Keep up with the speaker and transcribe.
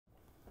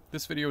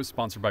This video is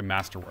sponsored by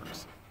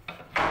Masterworks.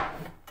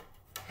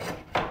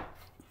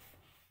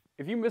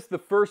 If you missed the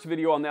first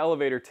video on the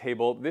elevator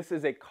table, this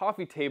is a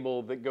coffee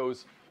table that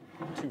goes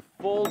to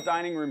full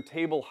dining room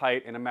table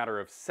height in a matter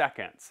of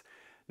seconds.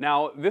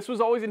 Now, this was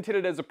always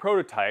intended as a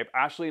prototype.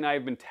 Ashley and I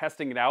have been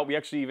testing it out. We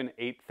actually even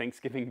ate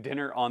Thanksgiving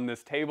dinner on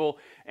this table,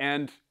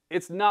 and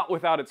it's not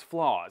without its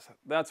flaws.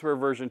 That's where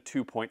version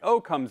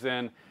 2.0 comes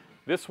in.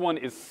 This one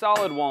is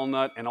solid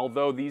walnut, and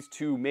although these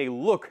two may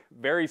look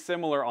very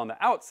similar on the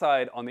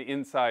outside, on the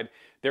inside,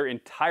 they're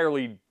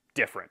entirely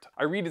different.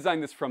 I redesigned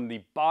this from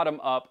the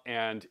bottom up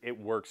and it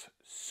works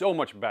so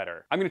much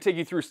better. I'm gonna take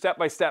you through step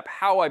by step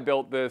how I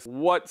built this,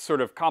 what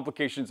sort of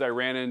complications I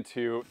ran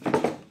into.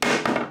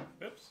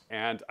 Oops.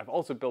 And I've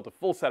also built a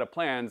full set of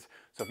plans,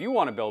 so if you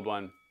wanna build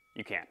one,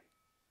 you can.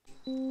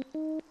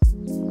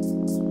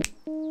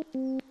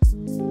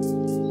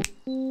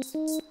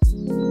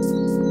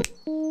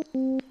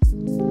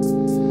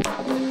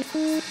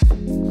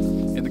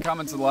 In the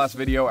comments of the last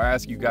video, I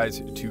asked you guys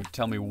to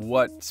tell me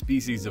what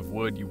species of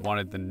wood you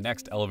wanted the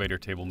next elevator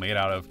table made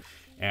out of,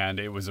 and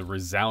it was a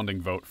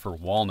resounding vote for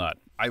walnut.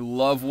 I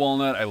love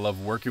walnut, I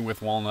love working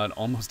with walnut.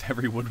 Almost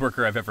every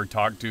woodworker I've ever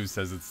talked to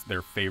says it's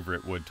their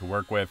favorite wood to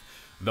work with.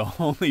 The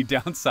only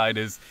downside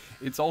is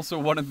it's also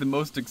one of the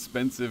most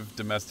expensive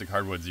domestic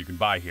hardwoods you can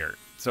buy here.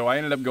 So I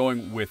ended up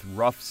going with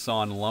rough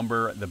sawn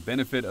lumber. The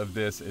benefit of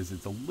this is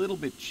it's a little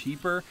bit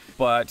cheaper,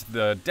 but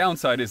the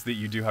downside is that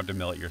you do have to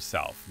mill it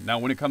yourself. Now,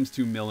 when it comes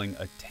to milling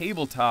a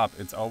tabletop,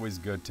 it's always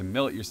good to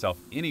mill it yourself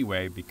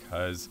anyway,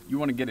 because you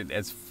want to get it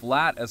as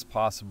flat as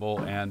possible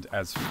and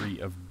as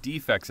free of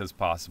defects as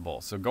possible.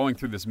 So going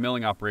through this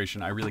milling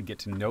operation, I really get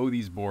to know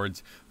these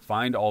boards,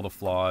 find all the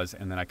flaws,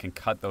 and then I can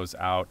cut those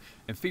out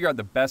and figure out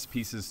the best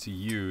pieces to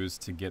use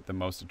to get the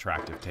most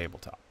attractive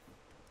tabletop.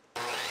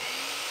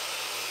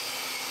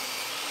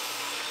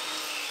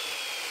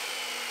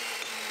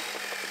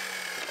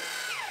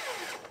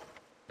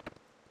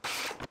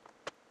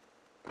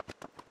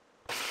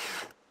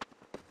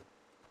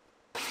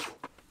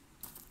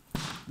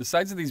 The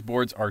sides of these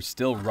boards are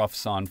still rough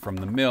sawn from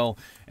the mill,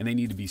 and they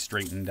need to be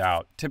straightened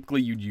out.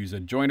 Typically you'd use a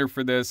joiner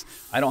for this.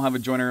 I don't have a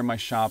joiner in my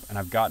shop, and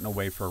I've gotten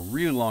away for a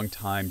really long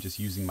time just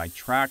using my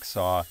track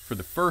saw for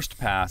the first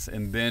pass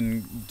and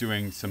then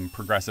doing some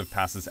progressive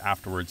passes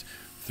afterwards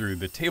through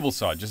the table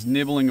saw, just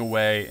nibbling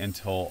away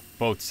until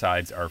both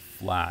sides are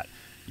flat.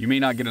 You may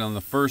not get it on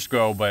the first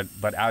go,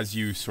 but as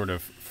you sort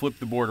of flip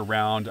the board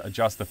around,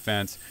 adjust the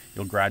fence,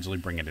 you'll gradually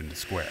bring it into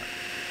square.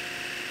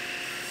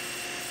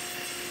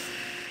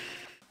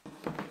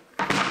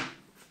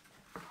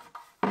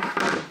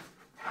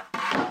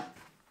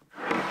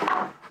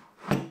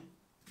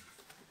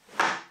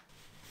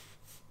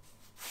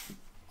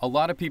 A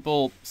lot of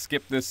people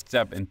skip this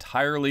step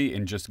entirely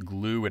and just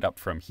glue it up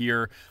from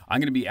here.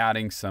 I'm gonna be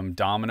adding some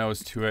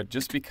dominoes to it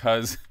just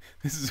because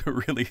this is a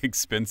really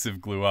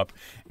expensive glue up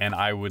and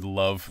I would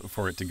love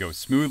for it to go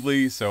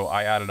smoothly. So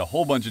I added a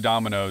whole bunch of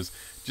dominoes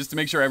just to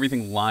make sure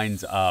everything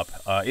lines up.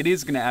 It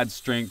is gonna add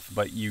strength,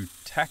 but you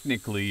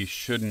technically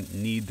shouldn't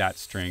need that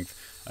strength.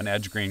 An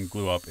edge grain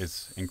glue up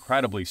is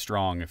incredibly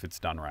strong if it's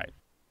done right.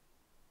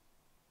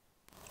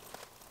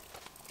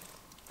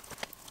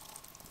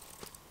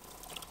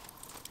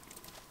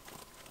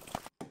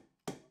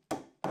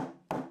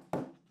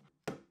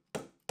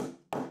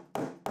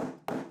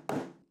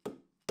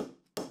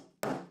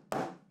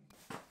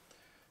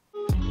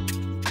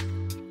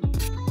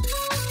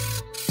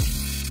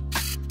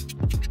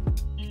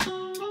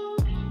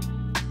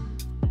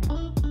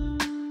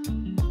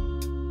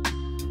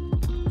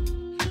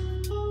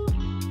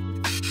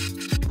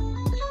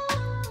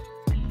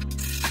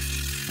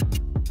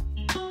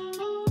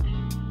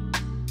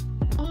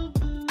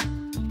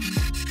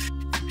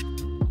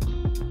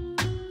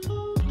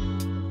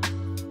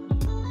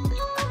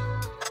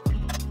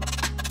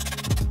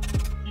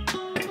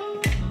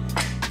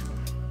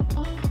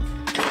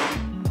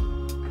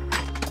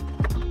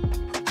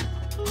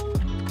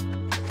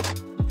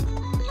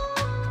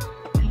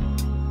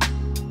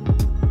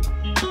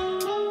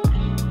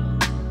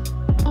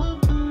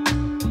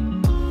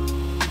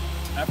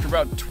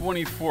 About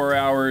 24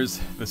 hours,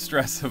 the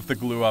stress of the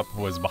glue up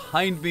was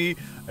behind me.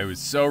 I was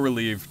so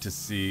relieved to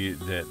see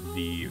that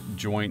the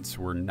joints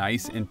were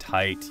nice and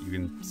tight. You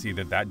can see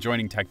that that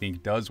joining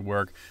technique does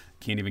work.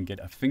 Can't even get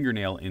a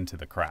fingernail into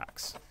the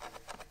cracks.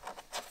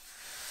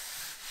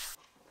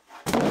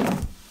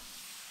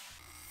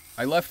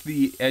 I left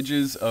the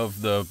edges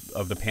of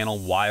the panel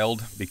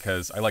wild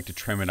because I like to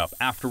trim it up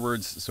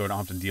afterwards so I don't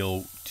have to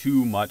deal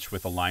too much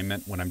with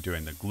alignment when I'm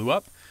doing the glue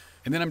up.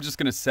 And then I'm just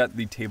gonna set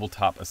the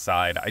tabletop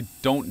aside. I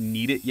don't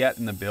need it yet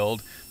in the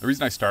build. The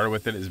reason I started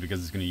with it is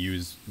because it's gonna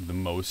use the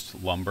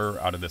most lumber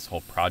out of this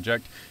whole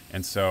project.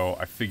 And so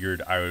I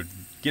figured I would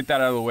get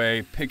that out of the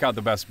way, pick out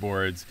the best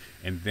boards,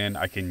 and then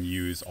I can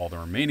use all the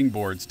remaining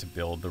boards to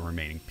build the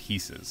remaining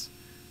pieces.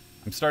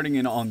 I'm starting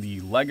in on the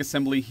leg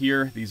assembly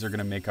here. These are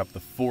gonna make up the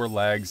 4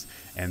 legs,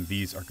 and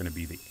these are gonna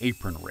be the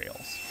apron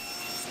rails.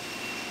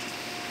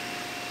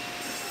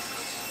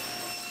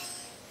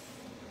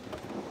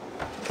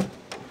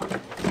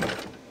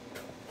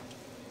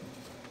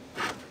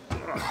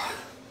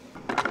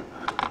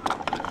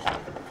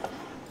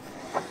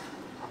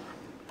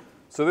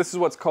 So this is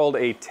what's called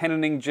a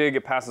tenoning jig.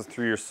 It passes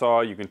through your saw.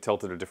 You can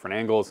tilt it at different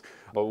angles.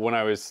 But when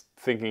I was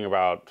thinking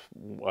about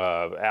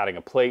adding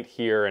a plate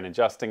here and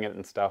adjusting it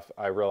and stuff,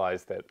 I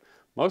realized that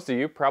most of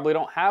you probably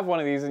don't have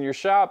one of these in your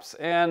shops,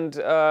 and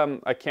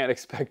I can't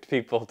expect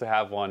people to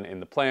have one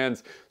in the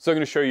plans. So I'm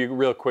going to show you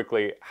real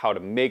quickly how to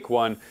make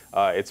one.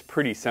 It's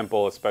pretty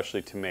simple,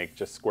 especially to make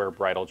just square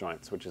bridle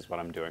joints, which is what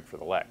I'm doing for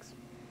the legs.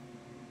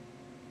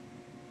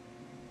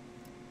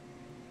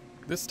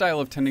 This style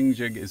of tenoning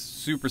jig is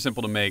super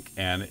simple to make,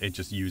 and it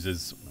just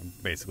uses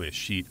basically a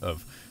sheet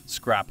of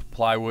scrap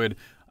plywood.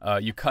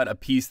 You cut a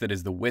piece that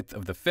is the width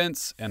of the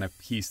fence and a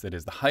piece that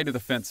is the height of the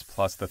fence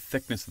plus the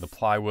thickness of the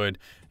plywood,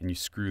 and you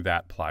screw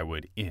that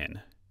plywood in.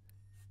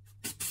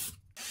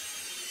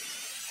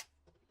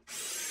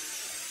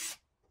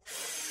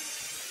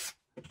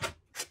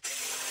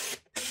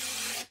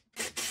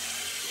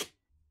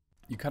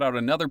 You cut out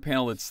another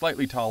panel that's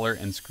slightly taller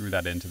and screw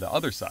that into the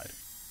other side.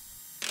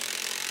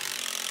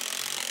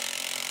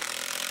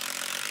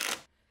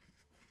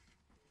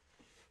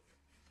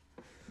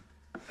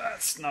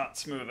 That's not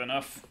smooth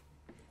enough.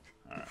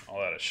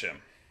 I'll add a shim.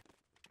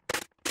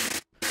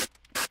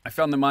 I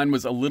found that mine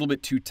was a little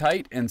bit too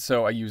tight, and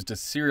so I used a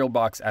cereal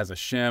box as a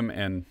shim,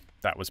 and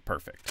that was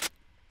perfect.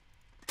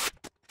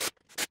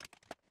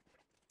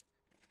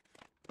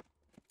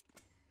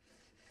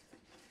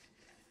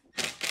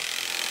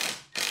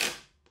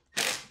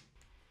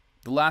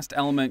 The last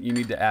element you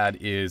need to add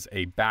is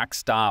a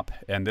backstop,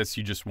 and this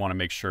you just want to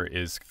make sure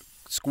is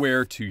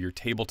square to your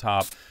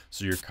tabletop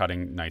so you're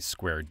cutting nice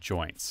square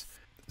joints.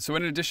 So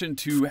in addition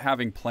to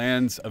having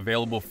plans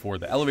available for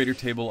the elevator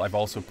table, I've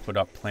also put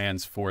up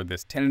plans for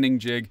this tenoning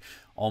jig,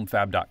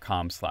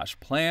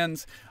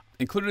 almfab.com/plans.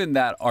 Included in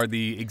that are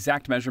the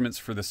exact measurements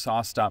for the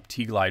SawStop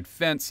T-Glide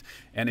fence,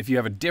 and if you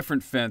have a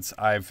different fence,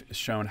 I've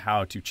shown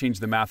how to change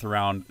the math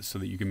around so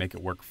that you can make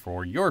it work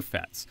for your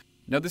fence.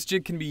 Now this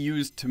jig can be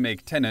used to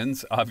make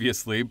tenons,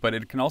 obviously, but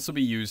it can also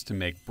be used to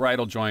make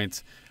bridle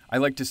joints. I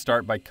like to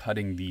start by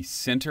cutting the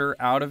center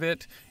out of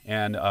it,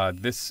 and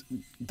this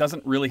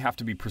doesn't really have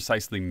to be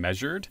precisely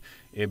measured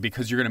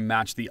because you're going to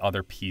match the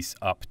other piece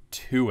up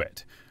to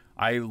it.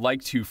 I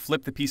like to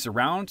flip the piece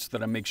around so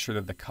that I make sure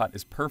that the cut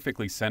is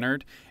perfectly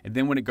centered, and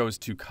then when it goes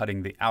to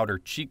cutting the outer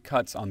cheek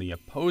cuts on the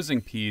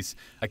opposing piece,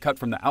 I cut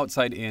from the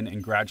outside in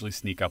and gradually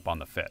sneak up on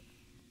the fit.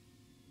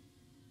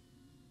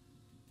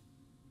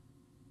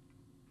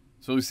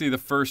 So you see the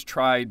first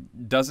try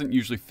doesn't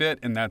usually fit,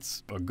 and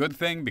that's a good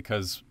thing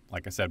because,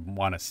 like I said,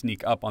 want to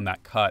sneak up on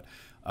that cut.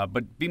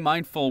 But be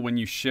mindful when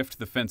you shift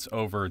the fence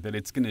over that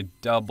it's going to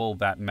double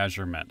that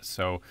measurement.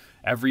 So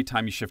every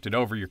time you shift it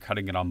over, you're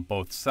cutting it on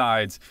both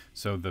sides.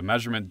 So the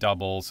measurement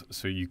doubles,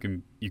 so you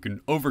can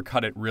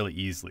overcut it really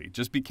easily.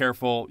 Just be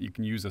careful. You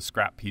can use a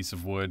scrap piece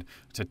of wood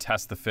to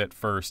test the fit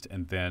first,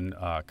 and then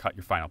cut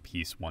your final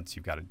piece once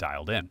you've got it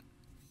dialed in.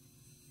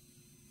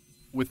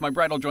 With my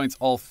bridle joints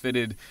all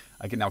fitted,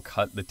 I can now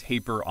cut the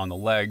taper on the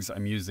legs.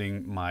 I'm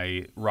using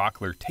my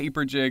Rockler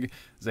taper jig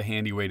as a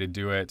handy way to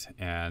do it,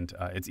 and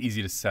it's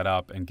easy to set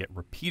up and get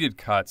repeated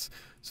cuts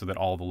so that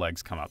all the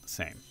legs come out the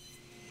same.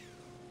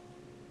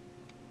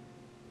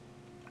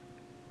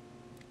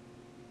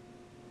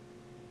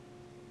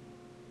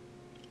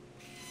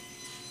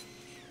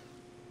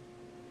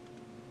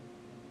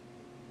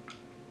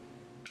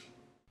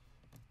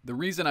 The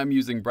reason I'm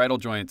using bridle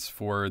joints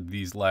for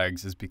these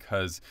legs is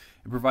because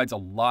it provides a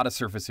lot of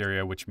surface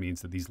area, which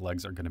means that these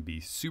legs are going to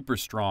be super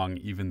strong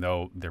even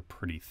though they're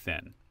pretty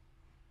thin.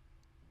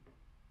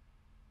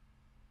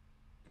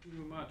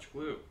 Too much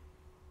glue.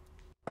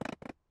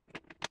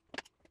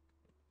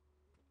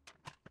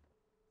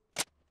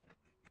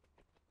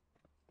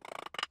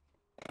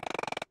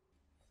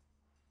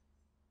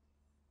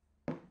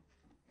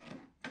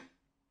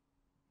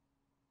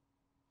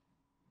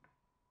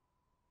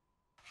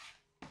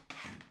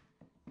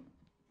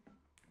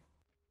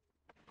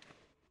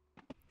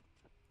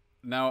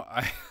 Now,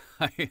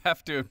 I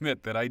have to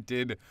admit that I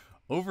did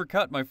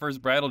overcut my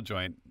first bridle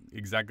joint,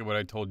 exactly what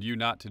I told you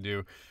not to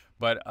do,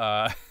 but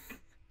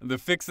the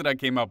fix that I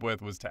came up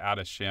with was to add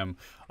a shim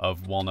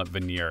of walnut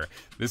veneer.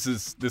 This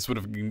would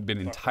have been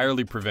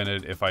entirely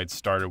prevented if I'd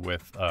started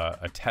with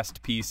a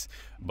test piece,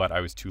 but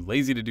I was too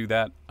lazy to do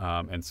that,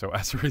 and so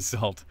as a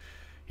result,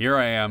 here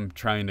I am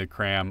trying to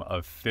cram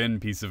a thin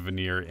piece of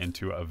veneer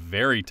into a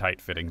very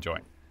tight-fitting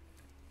joint.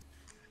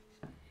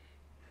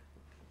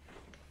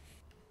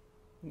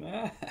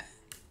 Nah,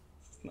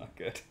 it's not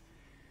good.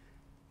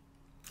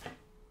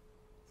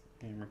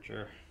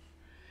 Amateur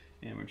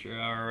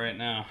hour right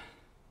now.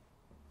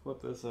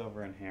 Flip this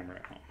over and hammer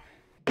it home.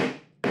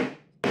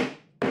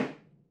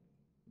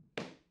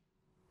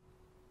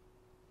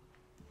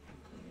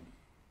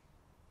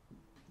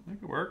 That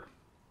could work.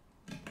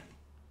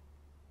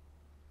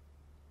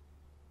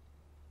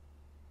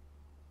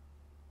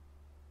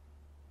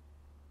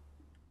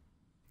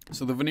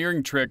 So the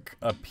veneering trick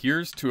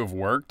appears to have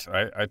worked.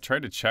 I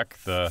tried to check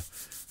the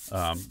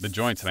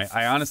joints, and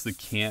I honestly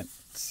can't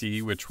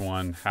see which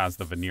one has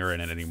the veneer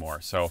in it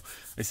anymore. So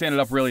I sanded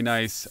up really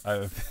nice.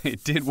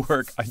 It did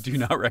work. I do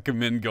not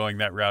recommend going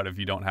that route if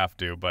you don't have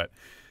to, but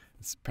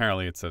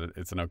apparently it's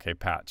an okay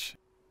patch.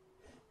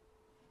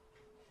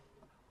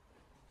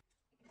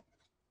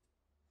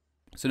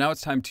 So now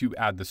it's time to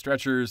add the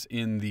stretchers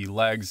in the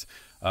legs.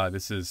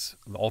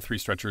 All 3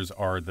 stretchers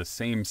are the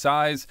same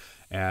size,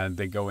 and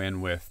they go in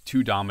with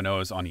 2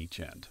 dominoes on each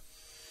end.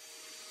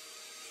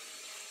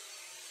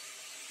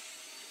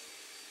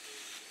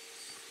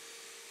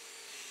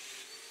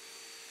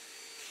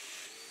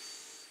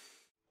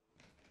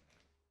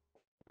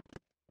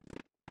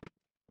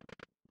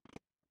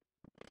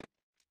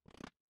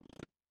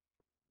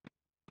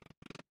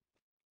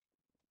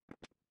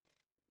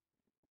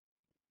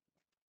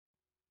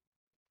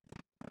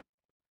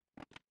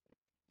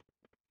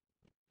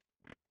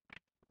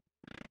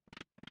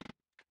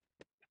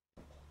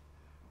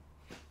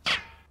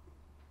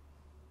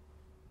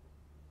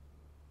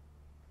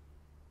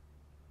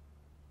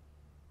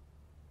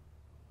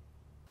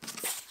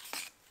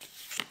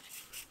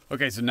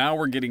 Okay, so now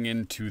we're getting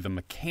into the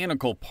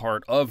mechanical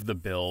part of the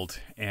build,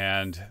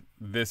 and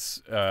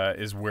this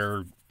is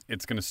where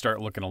it's going to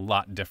start looking a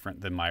lot different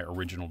than my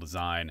original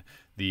design.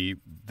 The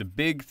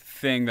big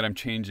thing that I'm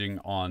changing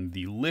on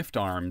the lift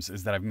arms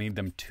is that I've made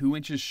them 2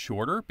 inches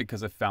shorter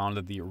because I found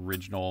that the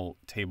original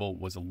table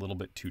was a little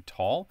bit too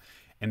tall.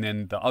 And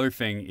then the other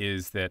thing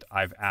is that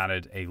I've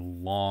added a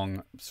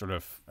long sort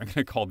of, I'm going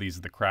to call these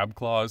the crab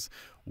claws.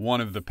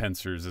 One of the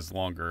pincers is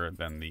longer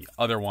than the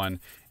other one.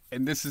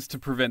 And this is to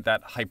prevent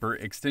that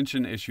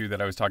hyperextension issue that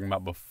I was talking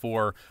about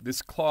before.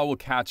 This claw will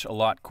catch a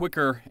lot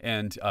quicker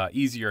and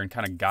easier and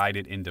kind of guide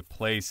it into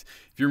place.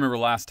 If you remember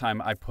last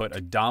time I put a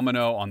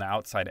domino on the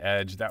outside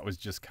edge, that was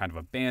just kind of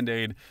a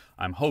band-aid.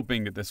 I'm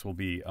hoping that this will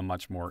be a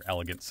much more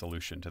elegant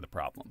solution to the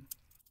problem.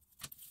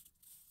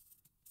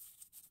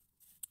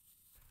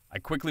 I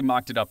quickly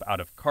mocked it up out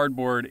of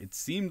cardboard. It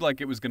seemed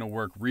like it was going to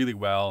work really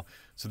well,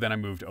 so then I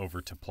moved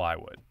over to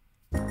plywood.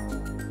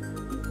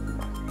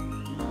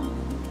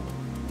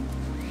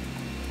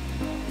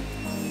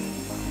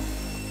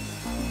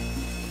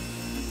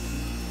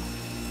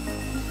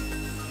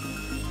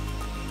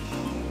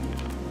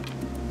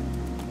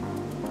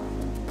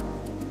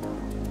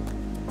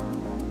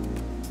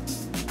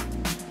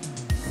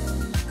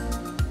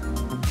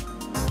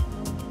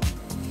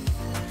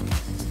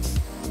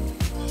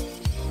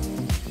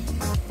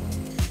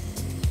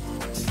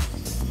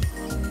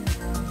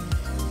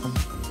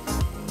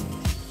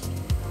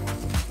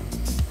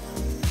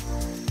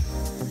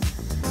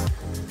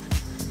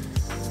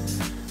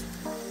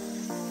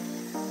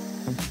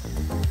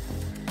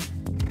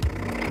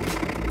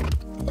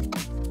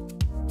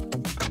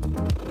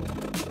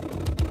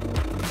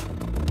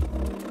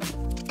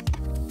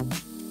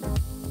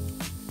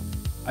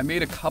 I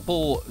made a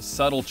couple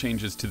subtle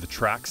changes to the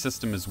track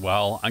system as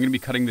well. I'm going to be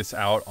cutting this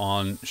out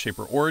on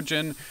Shaper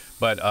Origin,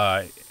 but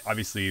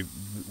obviously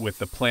with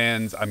the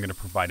plans, I'm going to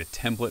provide a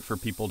template for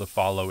people to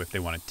follow if they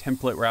want to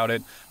template route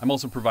it. I'm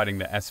also providing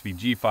the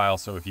SVG file,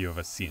 so if you have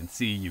a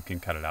CNC, you can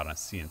cut it out on a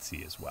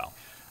CNC as well.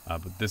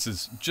 But this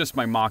is just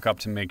my mock-up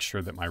to make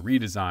sure that my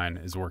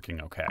redesign is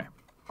working okay.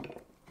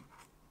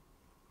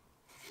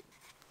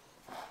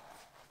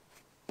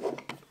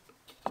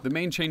 The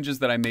main changes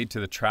that I made to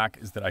the track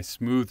is that I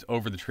smoothed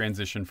over the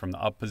transition from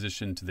the up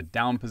position to the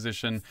down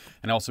position,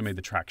 and also made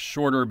the track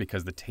shorter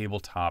because the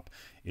tabletop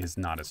is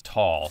not as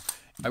tall.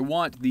 I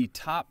want the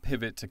top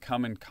pivot to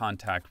come in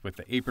contact with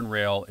the apron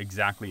rail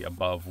exactly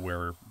above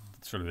where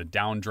sort of the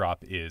down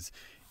drop is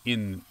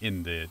in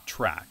the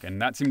track,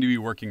 and that seemed to be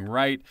working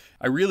right.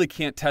 I really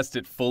can't test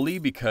it fully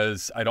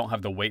because I don't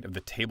have the weight of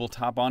the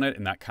tabletop on it,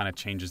 and that kind of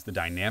changes the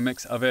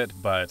dynamics of it,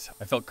 but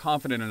I felt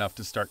confident enough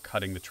to start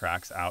cutting the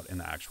tracks out in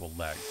the actual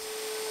legs.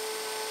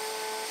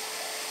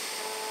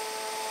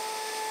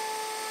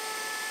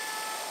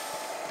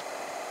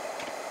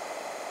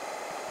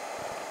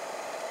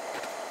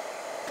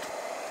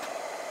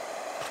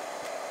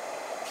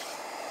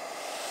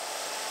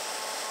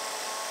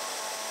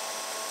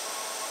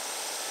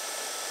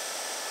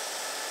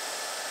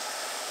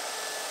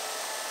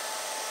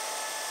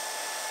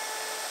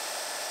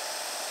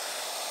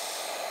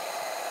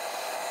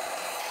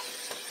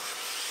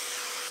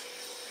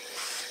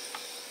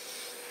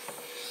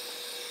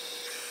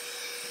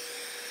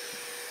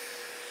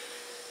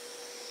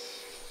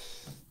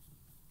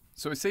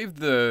 So I saved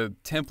the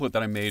template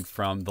that I made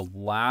from the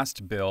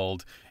last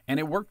build, and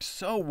it worked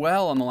so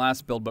well on the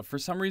last build, but for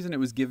some reason it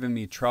was giving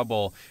me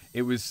trouble.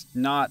 It was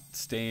not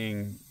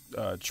staying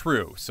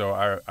true,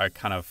 so I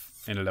kind of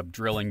ended up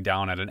drilling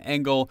down at an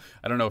angle.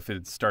 I don't know if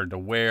it started to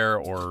wear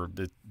or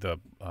the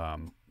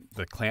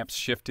clamps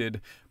shifted,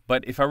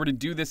 but if I were to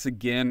do this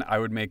again, I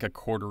would make a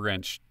 1/4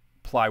 inch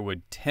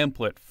plywood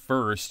template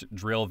first,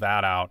 drill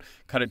that out,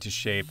 cut it to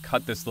shape,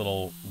 cut this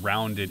little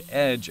rounded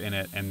edge in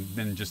it, and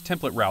then just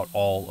template route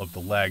all of the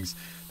legs.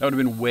 That would have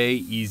been way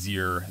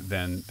easier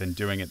than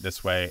doing it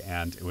this way,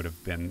 and it would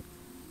have been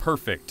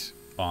perfect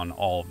on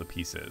all of the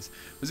pieces.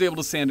 Was able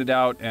to sand it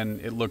out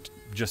and it looked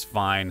just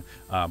fine,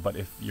 but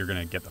if you're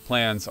gonna get the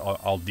plans,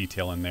 I'll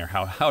detail in there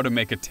how to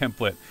make a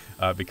template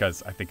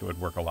because I think it would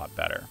work a lot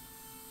better.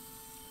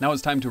 Now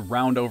it's time to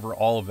round over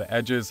all of the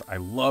edges. I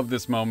love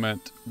this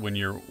moment when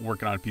you're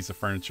working on a piece of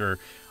furniture.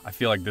 I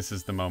feel like this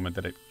is the moment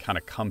that it kind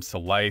of comes to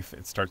life.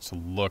 It starts to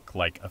look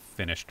like a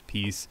finished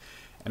piece.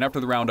 And after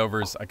the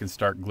roundovers, I can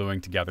start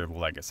gluing together the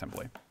leg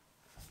assembly.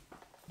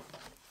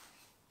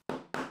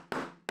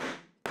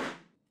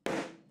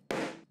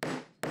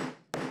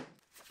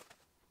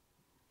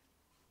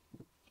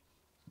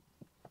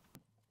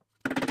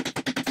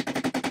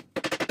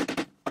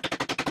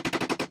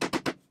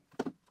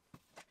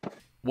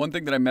 One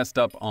thing that I messed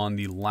up on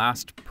the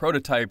last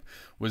prototype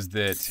was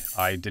that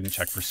I didn't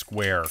check for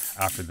square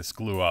after this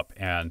glue up,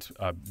 and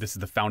this is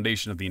the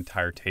foundation of the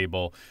entire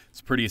table.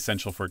 It's pretty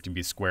essential for it to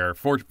be square.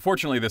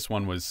 Fortunately, this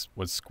one was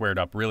squared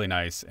up really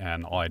nice,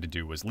 and all I had to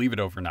do was leave it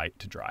overnight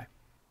to dry.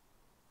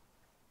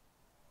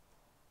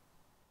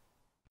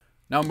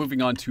 Now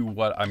moving on to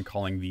what I'm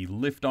calling the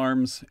lift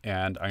arms,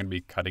 and I'm going to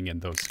be cutting in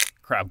those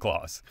crab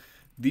claws.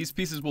 These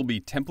pieces will be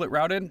template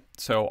routed,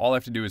 so all I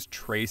have to do is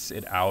trace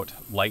it out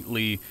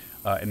lightly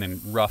and then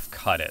rough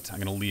cut it. I'm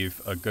going to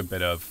leave a good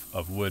bit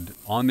of wood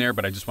on there,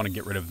 but I just want to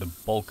get rid of the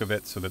bulk of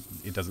it so that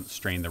it doesn't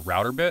strain the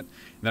router bit.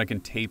 And then I can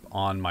tape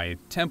on my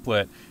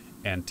template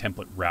and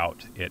template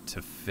route it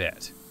to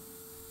fit.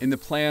 In the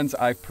plans,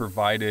 I've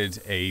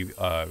provided a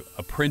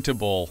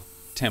printable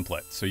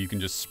template, so you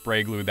can just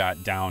spray glue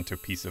that down to a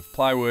piece of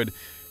plywood,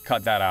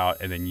 cut that out,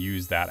 and then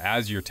use that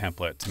as your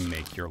template to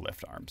make your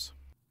lift arms.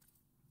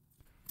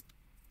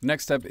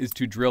 Next step is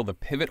to drill the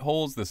pivot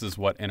holes. This is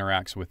what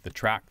interacts with the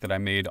track that I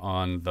made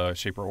on the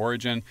Shaper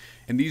Origin.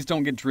 And these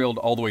don't get drilled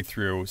all the way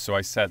through, so I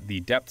set the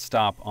depth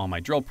stop on my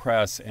drill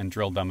press and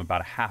drilled them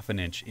about 1/2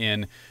 inch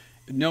in.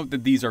 Note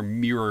that these are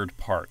mirrored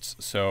parts,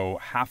 so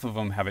half of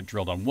them have it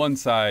drilled on one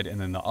side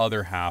and then the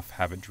other half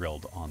have it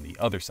drilled on the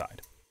other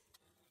side.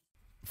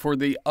 For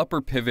the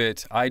upper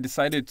pivot, I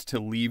decided to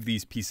leave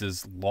these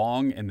pieces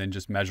long and then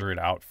just measure it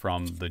out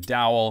from the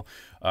dowel.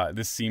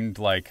 This seemed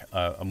like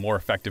a more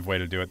effective way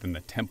to do it than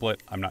the template.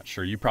 I'm not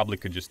sure. You probably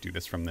could just do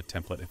this from the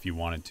template if you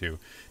wanted to.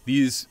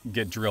 These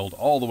get drilled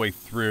all the way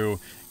through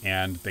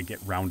and they get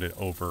rounded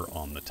over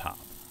on the top.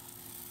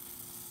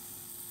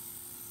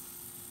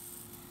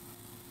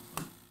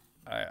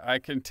 I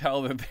can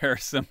tell that there are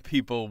some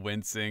people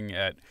wincing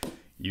at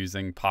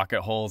using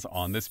pocket holes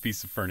on this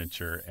piece of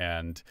furniture,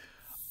 and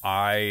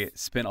I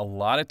spent a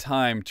lot of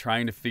time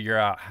trying to figure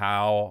out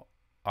how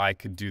I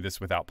could do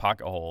this without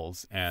pocket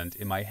holes. And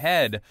in my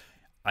head,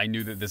 I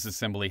knew that this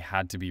assembly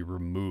had to be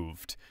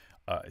removed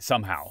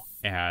somehow.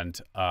 And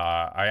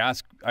I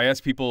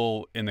asked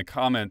people in the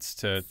comments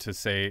to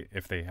say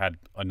if they had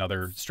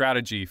another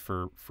strategy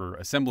for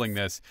assembling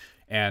this.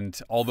 And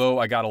although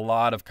I got a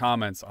lot of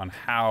comments on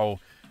how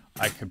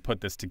I could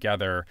put this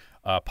together,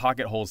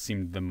 pocket holes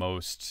seemed the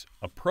most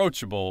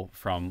approachable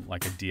from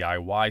like a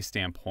DIY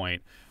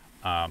standpoint.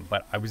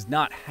 But I was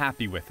not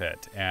happy with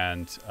it,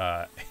 and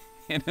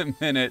in a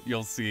minute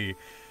you'll see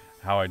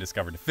how I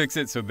discovered to fix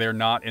it. So they're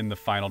not in the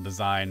final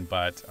design,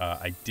 but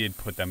I did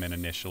put them in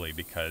initially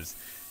because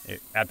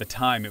at the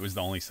time it was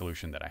the only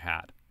solution that I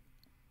had.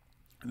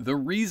 The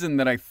reason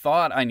that I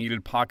thought I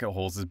needed pocket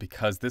holes is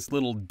because this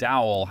little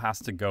dowel has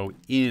to go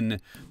in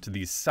to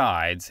these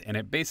sides, and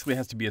it basically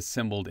has to be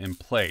assembled in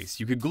place.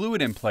 You could glue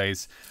it in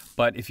place,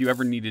 but if you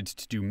ever needed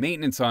to do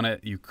maintenance on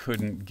it, you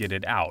couldn't get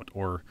it out,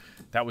 or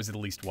that was at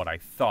least what I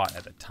thought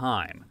at the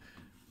time.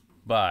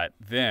 But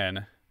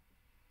then,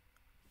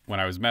 when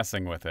I was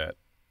messing with it,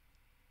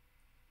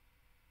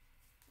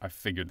 I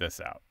figured this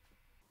out.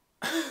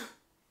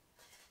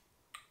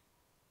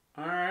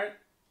 All right.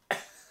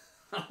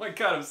 Oh my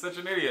God, I'm such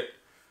an idiot.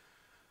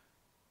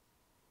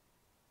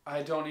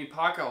 I don't need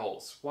pocket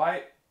holes.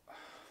 Why?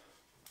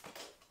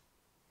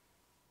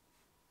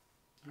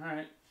 All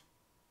right.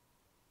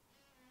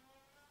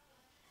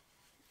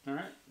 All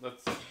right,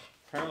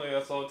 apparently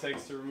that's all it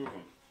takes to remove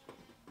them.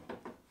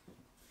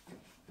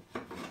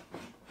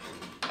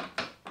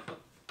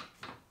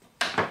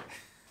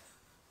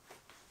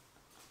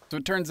 So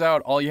it turns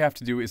out all you have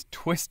to do is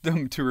twist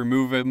them to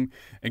remove them,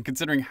 and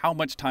considering how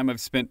much time I've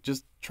spent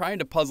just trying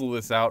to puzzle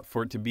this out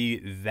for it to be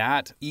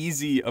that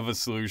easy of a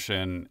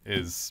solution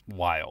is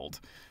wild.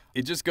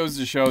 It just goes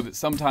to show that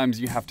sometimes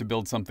you have to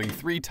build something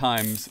 3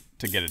 times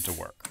to get it to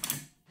work.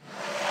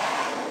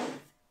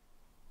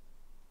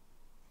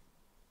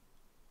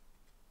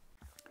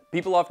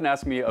 People often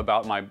ask me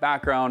about my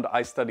background.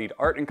 I studied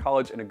art in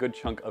college, and a good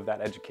chunk of that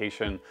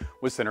education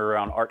was centered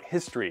around art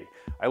history.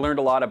 I learned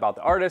a lot about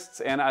the artists,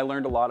 and I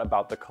learned a lot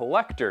about the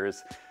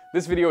collectors.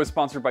 This video is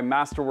sponsored by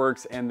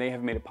Masterworks, and they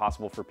have made it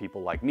possible for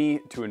people like me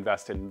to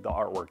invest in the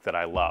artwork that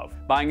I love.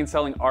 Buying and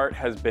selling art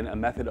has been a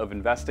method of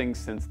investing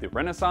since the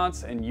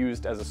Renaissance and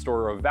used as a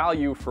store of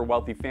value for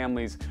wealthy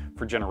families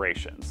for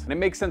generations. And it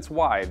makes sense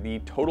why. The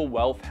total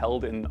wealth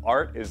held in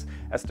art is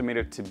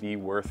estimated to be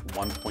worth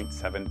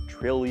 $1.7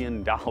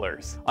 trillion.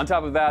 On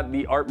top of that,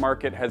 the art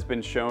market has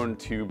been shown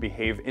to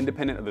behave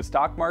independent of the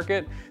stock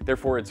market,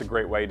 therefore it's a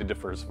great way to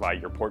diversify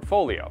your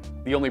portfolio.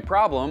 The only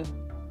problem,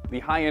 the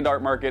high-end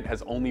art market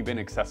has only been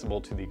accessible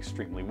to the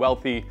extremely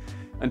wealthy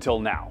until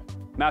now.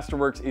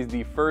 Masterworks is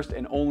the first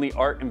and only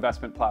art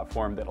investment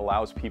platform that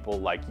allows people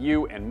like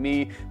you and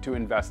me to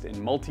invest in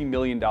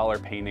multi-million-dollar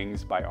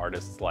paintings by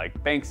artists like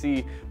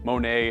Banksy,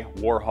 Monet,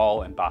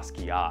 Warhol, and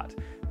Basquiat.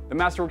 The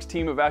Masterworks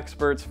team of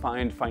experts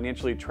find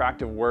financially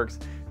attractive works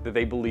that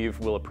they believe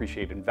will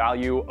appreciate in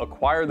value,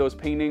 acquire those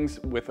paintings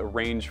with a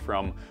range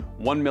from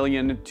 $1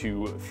 million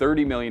to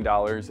 $30 million,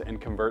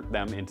 and convert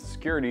them into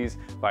securities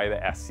via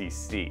the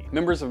SEC.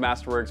 Members of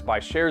Masterworks buy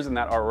shares in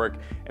that artwork,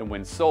 and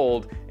when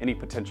sold, any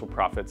potential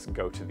profits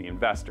go to the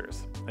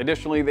investors.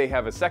 Additionally, they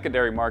have a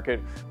secondary market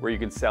where you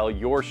can sell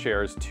your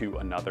shares to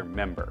another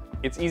member.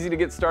 It's easy to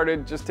get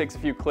started, just takes a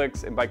few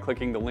clicks, and by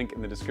clicking the link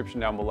in the description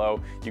down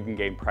below, you can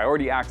gain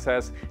priority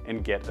access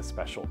and get a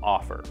special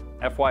offer.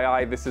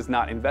 FYI, this is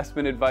not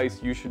investment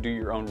advice. You should do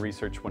your own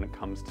research when it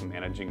comes to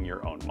managing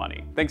your own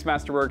money. Thanks,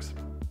 Masterworks.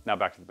 Now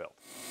back to the build.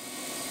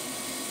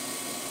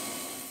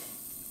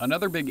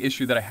 Another big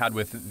issue that I had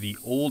with the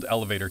old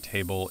elevator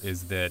table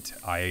is that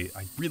I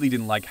really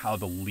didn't like how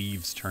the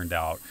leaves turned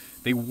out.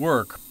 They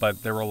work,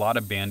 but there were a lot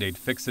of band-aid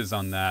fixes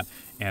on that,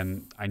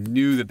 and I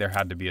knew that there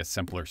had to be a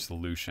simpler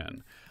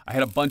solution. I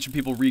had a bunch of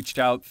people reached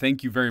out.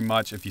 Thank you very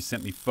much if you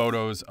sent me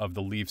photos of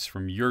the leaves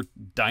from your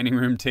dining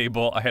room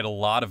table. I had a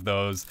lot of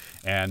those,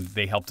 and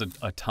they helped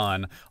a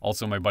ton.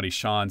 Also, my buddy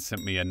Sean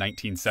sent me a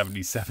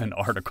 1977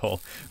 article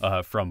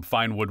from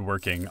Fine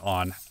Woodworking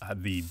on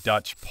the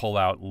Dutch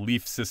pull-out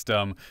leaf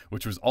system,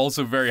 which was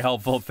also very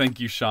helpful.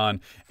 Thank you,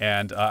 Sean.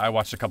 And I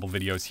watched a couple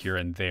videos here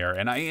and there,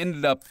 and I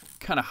ended up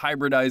kind of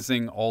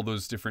hybridizing all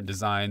those different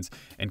designs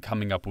and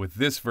coming up with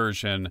this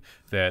version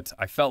that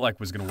I felt like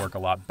was going to work a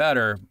lot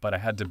better, but I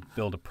had to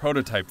build a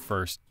prototype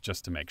first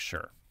just to make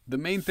sure. The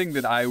main thing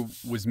that I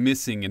was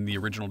missing in the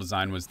original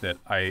design was that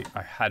I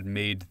had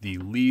made the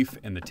leaf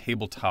and the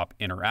tabletop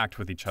interact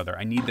with each other.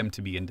 I need them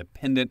to be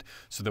independent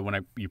so that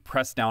when you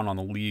press down on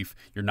the leaf,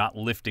 you're not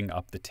lifting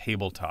up the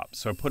tabletop.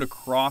 So I put a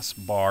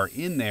crossbar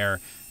in there,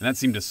 and that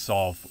seemed to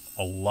solve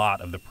a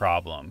lot of the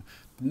problem.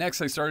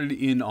 Next, I started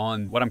in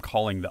on what I'm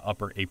calling the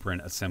upper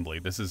apron assembly.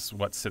 This is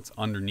what sits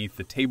underneath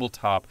the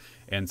tabletop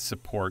and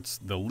supports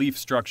the leaf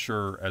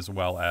structure as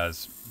well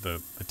as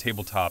the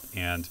tabletop,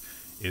 and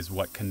is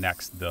what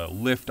connects the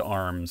lift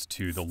arms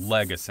to the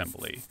leg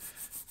assembly.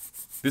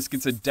 This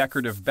gets a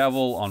decorative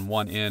bevel on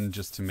one end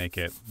just to make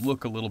it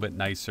look a little bit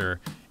nicer,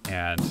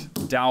 and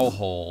dowel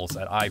holes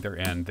at either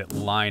end that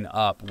line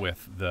up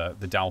with the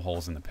dowel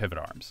holes in the pivot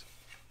arms.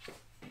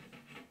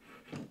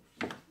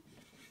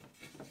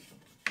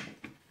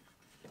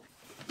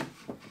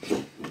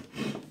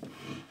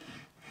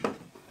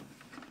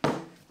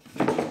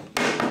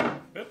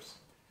 Oops.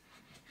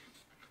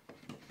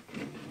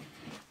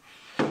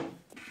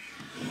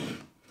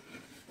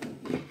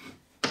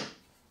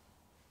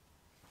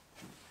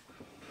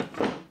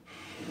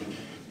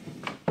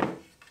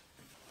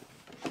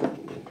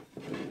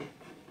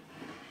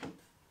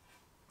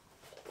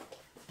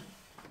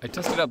 I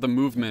tested out the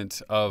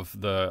movement of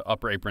the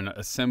upper apron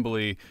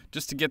assembly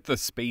just to get the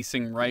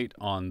spacing right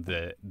on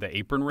the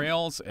apron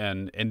rails,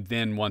 and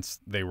then once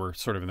they were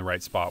sort of in the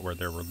right spot where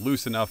they were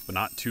loose enough but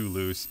not too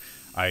loose,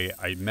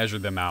 I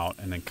measured them out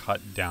and then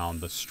cut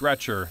down the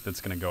stretcher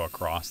that's going to go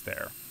across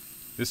there.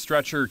 This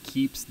stretcher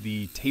keeps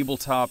the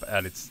tabletop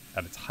at its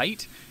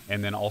height,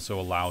 and then also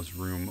allows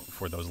room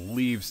for those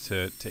leaves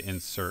to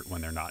insert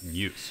when they're not in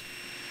use.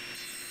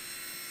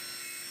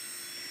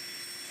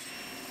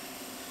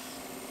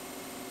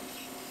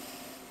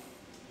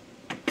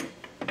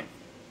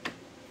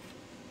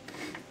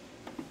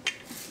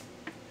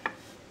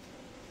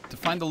 To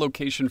find the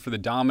location for the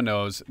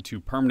dominoes to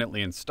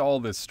permanently install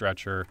this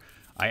stretcher,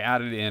 I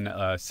added in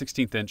a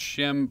 1/16 inch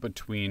shim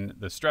between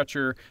the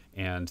stretcher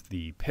and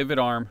the pivot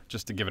arm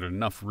just to give it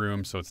enough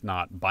room so it's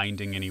not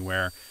binding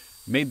anywhere.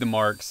 Made the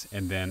marks,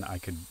 and then I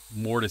could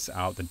mortise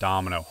out the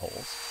domino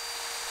holes.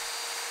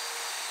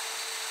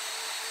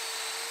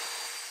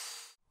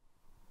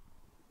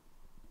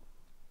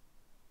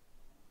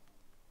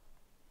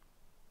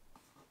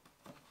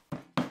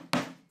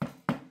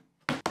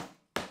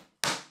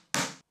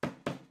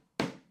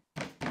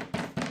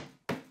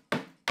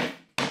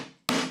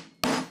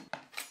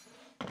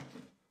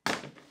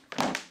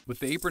 With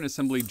the apron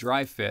assembly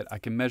dry fit, I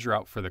can measure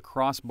out for the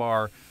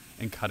crossbar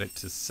and cut it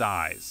to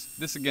size.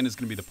 This again is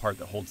going to be the part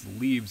that holds the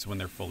leaves when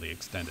they're fully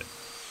extended.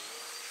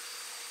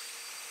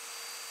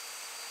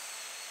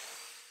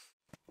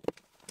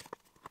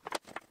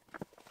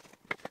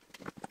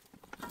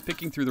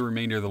 Picking through the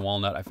remainder of the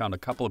walnut, I found a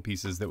couple of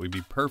pieces that would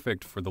be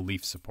perfect for the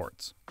leaf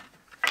supports.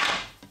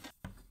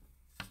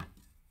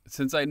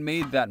 Since I'd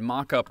made that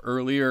mock-up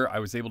earlier, I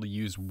was able to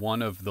use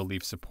one of the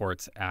leaf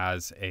supports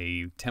as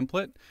a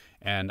template,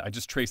 and I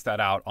just traced that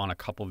out on a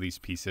couple of these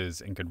pieces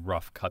and could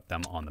rough cut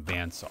them on the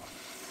bandsaw.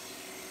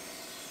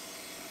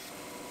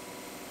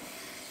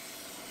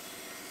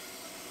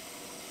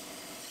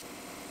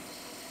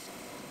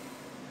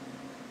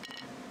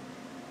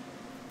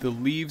 The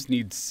leaves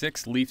need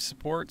 6 leaf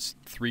supports,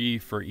 3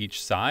 for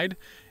each side,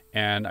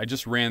 and I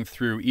just ran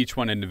through each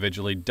one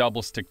individually,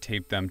 double stick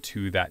taped them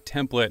to that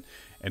template,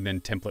 and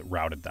then template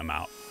routed them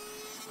out.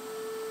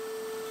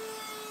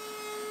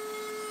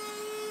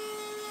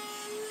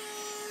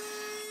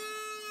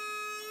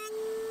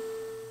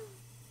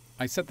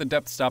 I set the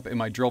depth stop in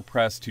my drill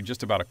press to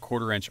just about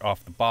 1/4 inch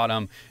off the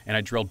bottom, and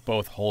I drilled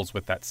both holes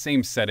with that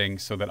same setting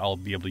so that I'll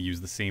be able to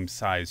use the same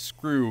size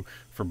screw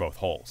for both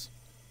holes.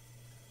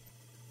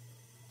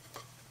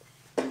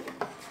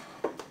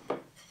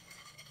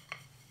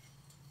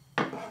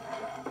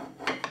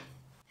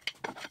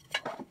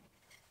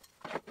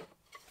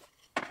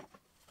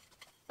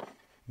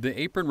 The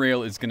apron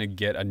rail is going to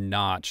get a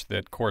notch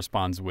that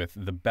corresponds with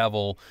the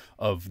bevel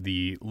of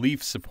the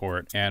leaf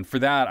support. And for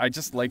that, I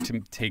just like to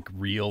take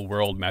real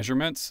world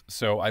measurements.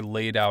 So I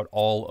laid out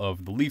all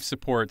of the leaf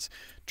supports,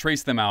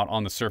 traced them out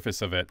on the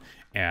surface of it,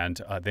 and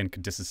then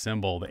could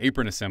disassemble the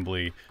apron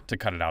assembly to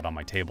cut it out on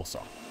my table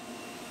saw.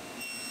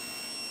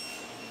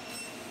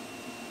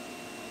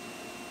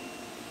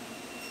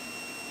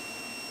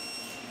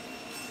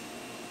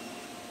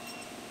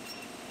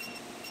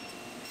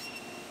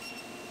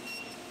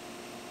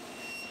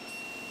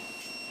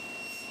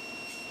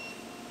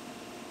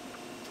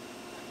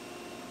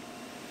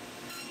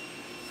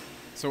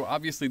 So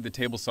obviously the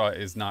table saw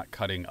is not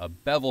cutting a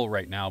bevel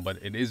right now,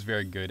 but it is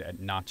very good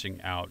at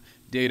notching out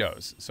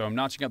dados. So I'm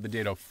notching out the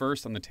dado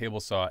first on the table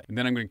saw, and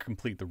then I'm going to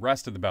complete the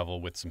rest of the bevel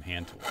with some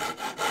hand tools.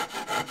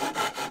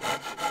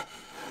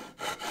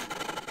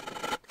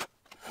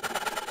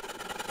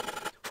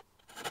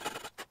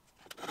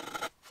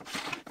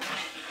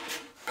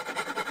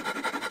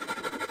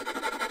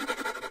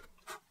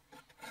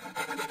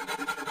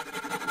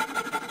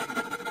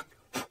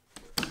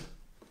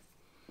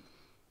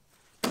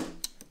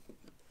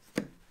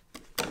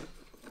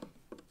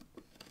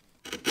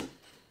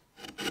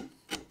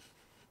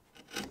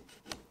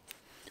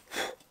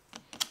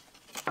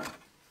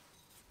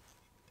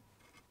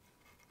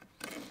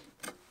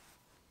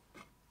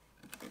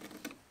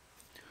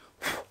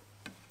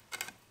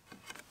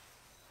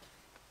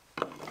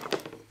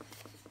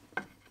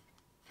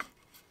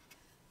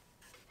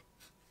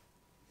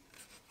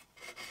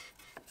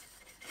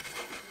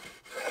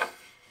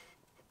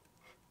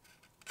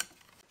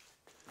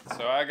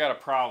 So I got a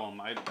problem.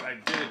 I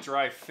did a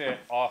dry fit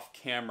off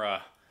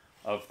camera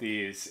of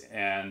these,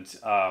 and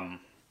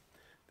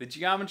the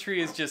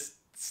geometry is just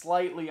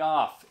slightly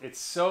off. It's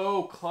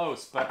so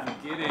close, but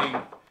I'm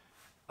getting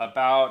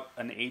about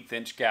an 1/8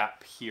 inch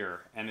gap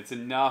here, and it's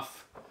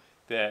enough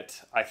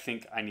that I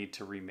think I need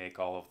to remake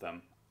all of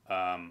them.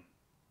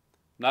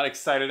 Not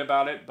excited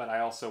about it, but I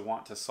also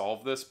want to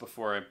solve this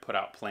before I put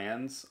out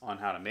plans on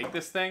how to make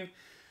this thing.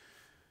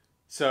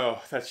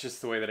 So that's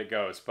just the way that it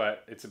goes,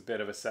 but it's a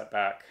bit of a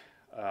setback.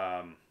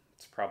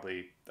 It's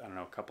probably, I don't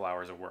know, a couple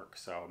hours of work,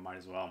 so I might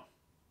as well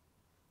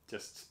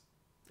just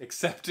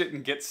accept it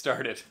and get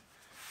started.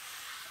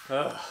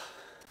 Ugh.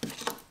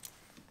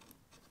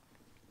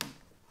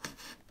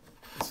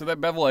 So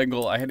that bevel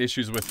angle, I had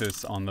issues with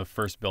this on the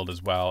first build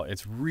as well.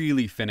 It's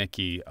really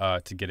finicky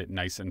to get it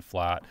nice and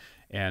flat.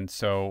 And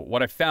so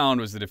what I found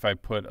was that if I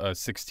put a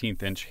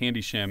 1/16 inch handy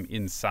shim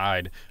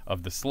inside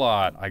of the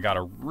slot, I got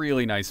a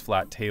really nice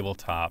flat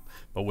tabletop.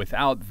 But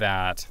without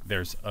that,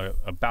 there's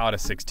about a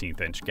 1/16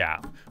 inch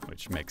gap,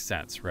 which makes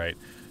sense, right?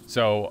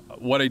 So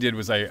what I did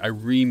was I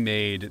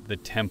remade the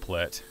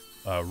template,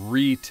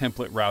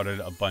 re-template routed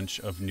a bunch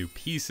of new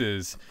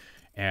pieces,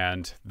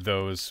 and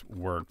those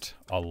worked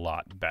a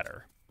lot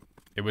better.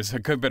 It was a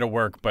good bit of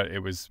work, but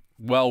it was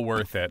well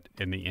worth it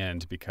in the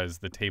end because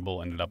the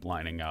table ended up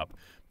lining up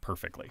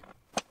perfectly.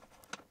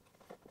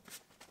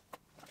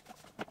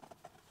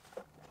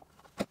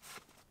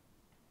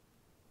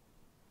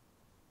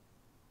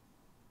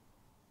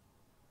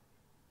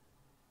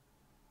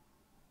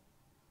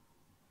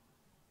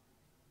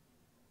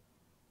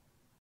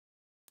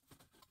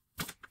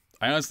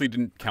 I honestly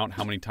didn't count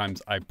how many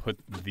times I put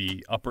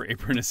the upper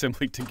apron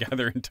assembly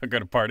together and took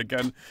it apart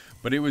again,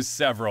 but it was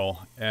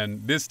several.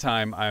 And this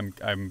time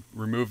I'm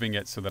removing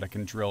it so that I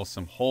can drill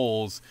some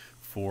holes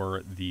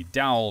for the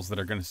dowels that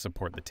are going to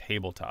support the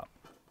tabletop.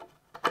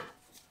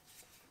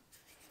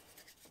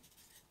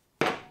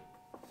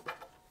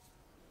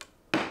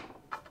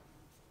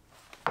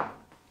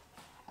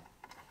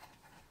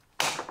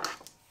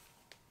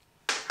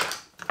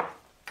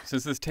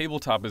 Since this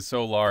tabletop is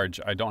so large,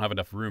 I don't have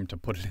enough room to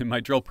put it in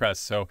my drill press,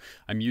 so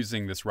I'm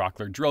using this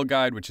Rockler drill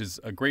guide, which is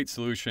a great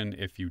solution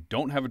if you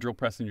don't have a drill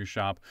press in your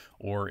shop,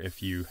 or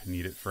if you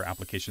need it for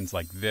applications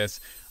like this.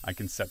 I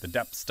can set the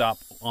depth stop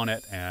on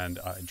it, and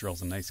it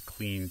drills a nice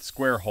clean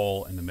square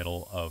hole in the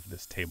middle of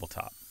this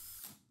tabletop.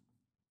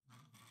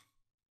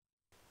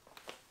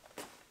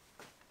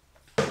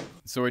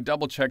 So I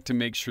double checked to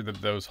make sure that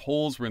those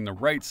holes were in the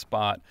right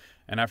spot.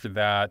 And after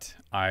that,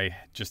 I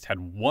just had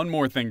one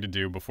more thing to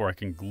do before I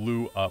can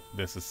glue up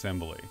this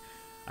assembly.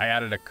 I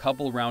added a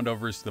couple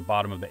roundovers to the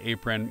bottom of the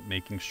apron,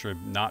 making sure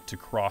not to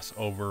cross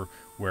over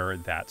where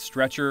that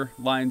stretcher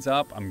lines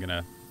up. I'm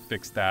gonna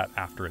fix that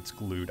after it's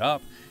glued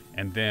up.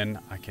 And then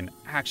I can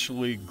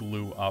actually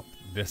glue up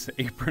this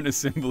apron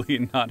assembly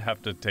and not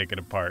have to take it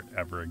apart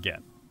ever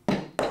again.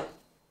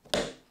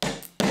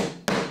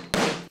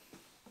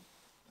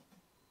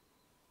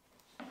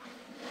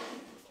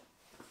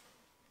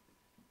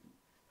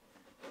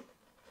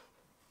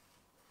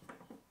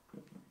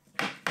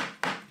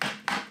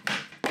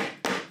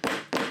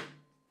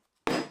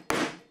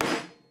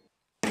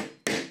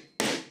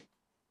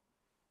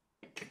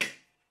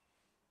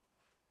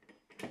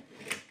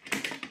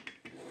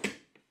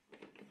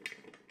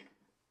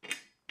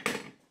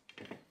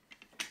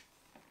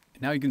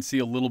 Now you can see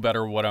a little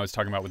better what I was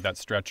talking about with that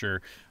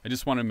stretcher. I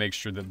just want to make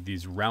sure that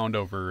these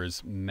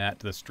roundovers met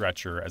the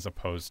stretcher as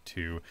opposed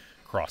to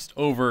crossed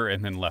over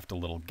and then left a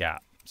little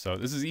gap. So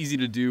this is easy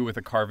to do with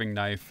a carving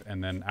knife,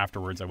 and then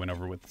afterwards I went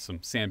over with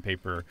some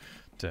sandpaper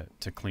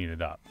to clean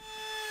it up.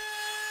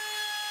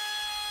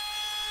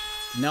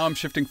 Now I'm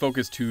shifting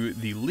focus to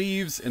the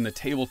leaves in the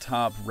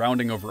tabletop,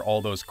 rounding over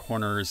all those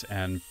corners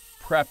and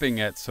prepping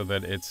it so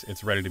that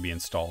it's ready to be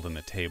installed in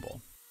the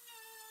table.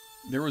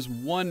 There was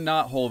one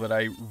knot hole that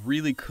I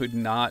really could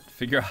not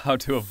figure out how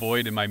to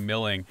avoid in my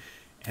milling,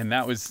 and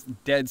that was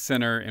dead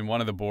center in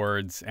one of the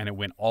boards, and it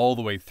went all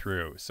the way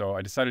through. So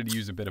I decided to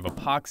use a bit of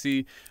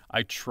epoxy.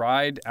 I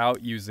tried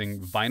out using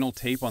vinyl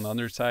tape on the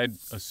underside,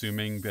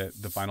 assuming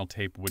that the vinyl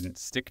tape wouldn't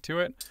stick to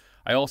it.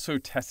 I also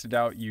tested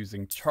out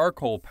using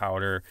charcoal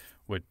powder,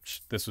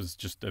 which this was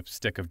just a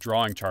stick of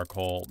drawing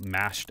charcoal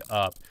mashed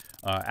up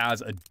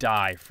as a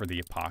dye for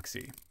the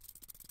epoxy.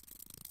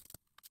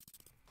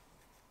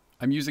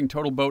 I'm using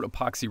Total Boat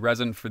epoxy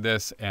resin for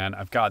this, and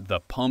I've got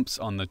the pumps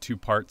on the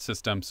two-part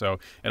system, so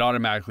it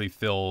automatically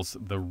fills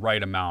the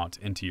right amount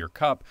into your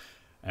cup.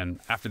 And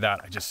after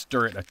that, I just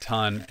stir it a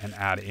ton and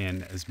add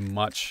in as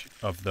much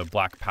of the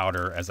black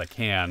powder as I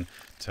can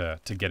to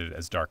get it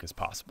as dark as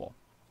possible.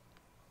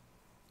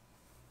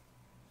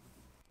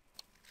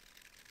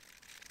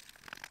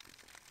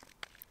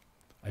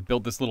 I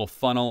built this little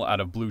funnel out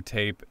of blue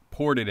tape,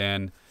 poured it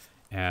in,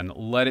 and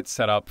let it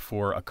set up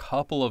for a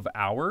couple of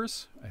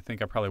hours. I think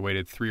I probably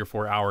waited 3 or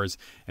 4 hours,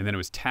 and then it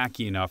was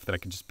tacky enough that I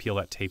could just peel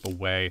that tape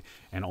away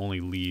and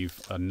only leave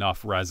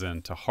enough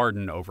resin to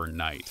harden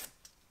overnight.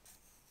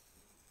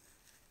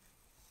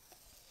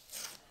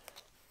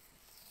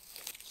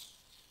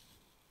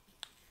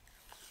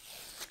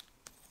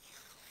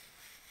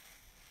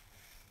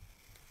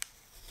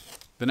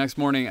 The next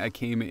morning I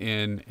came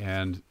in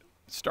and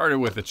started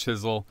with a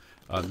chisel.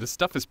 This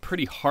stuff is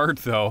pretty hard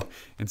though,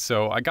 and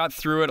so I got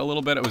through it a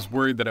little bit. I was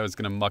worried that I was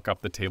gonna muck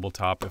up the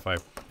tabletop if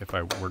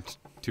I worked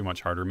too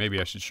much harder.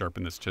 Maybe I should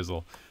sharpen this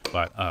chisel,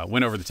 but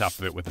went over the top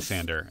of it with a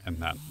sander, and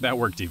that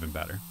worked even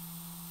better.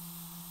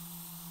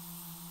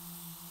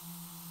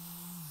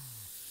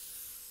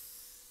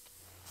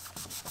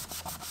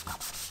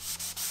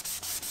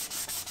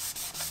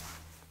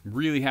 I'm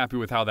really happy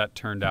with how that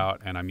turned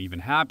out, and I'm even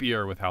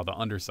happier with how the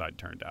underside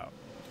turned out.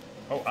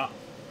 Oh wow.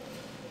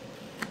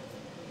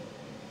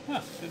 Huh,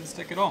 didn't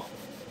stick at all.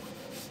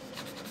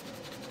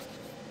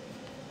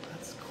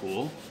 That's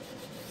cool.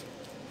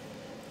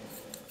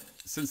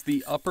 Since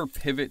the upper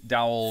pivot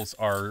dowels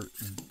are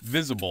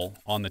visible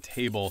on the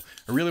table,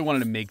 I really wanted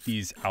to make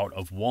these out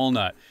of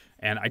walnut.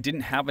 And I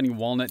didn't have any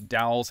walnut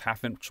dowels,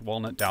 half-inch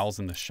walnut dowels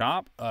in the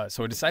shop,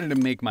 so I decided to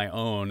make my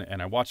own,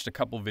 and I watched a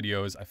couple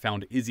videos. I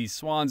found Izzy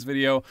Swan's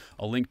video.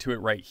 I'll link to it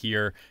right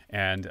here,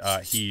 and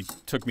he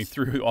took me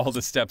through all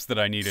the steps that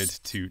I needed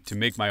to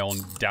make my own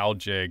dowel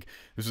jig.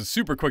 This was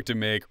super quick to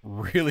make,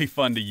 really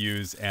fun to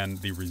use,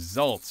 and the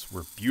results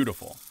were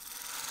beautiful.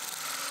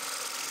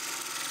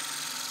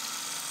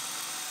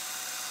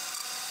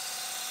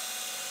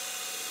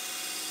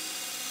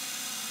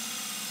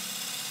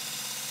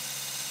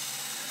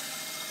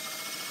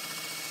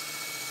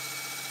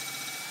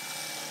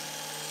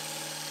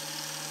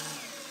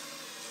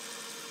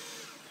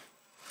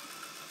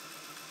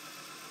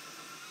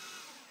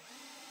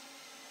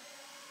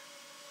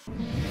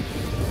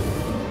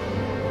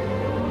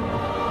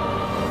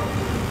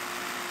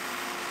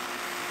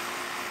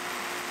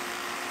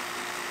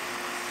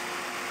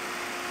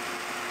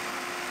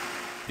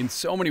 In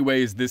so many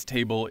ways, this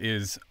table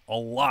is a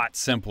lot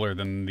simpler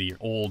than the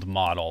old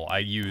model. I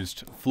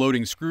used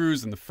floating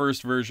screws in the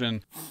first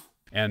version,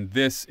 and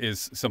this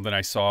is something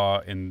I saw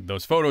in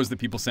those photos that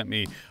people sent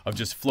me of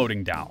just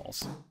floating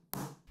dowels.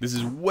 This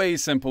is way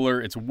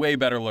simpler, it's way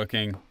better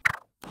looking,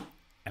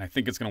 and I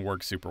think it's gonna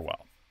work super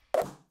well.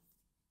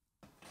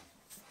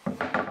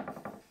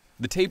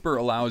 The taper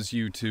allows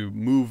you to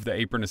move the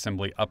apron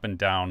assembly up and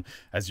down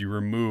as you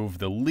remove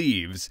the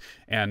leaves,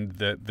 and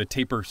the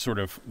taper sort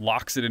of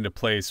locks it into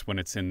place when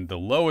it's in the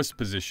lowest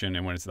position,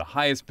 and when it's the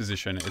highest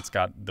position, it's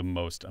got the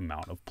most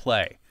amount of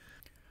play.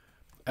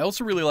 I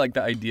also really like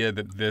the idea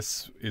that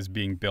this is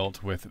being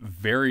built with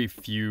very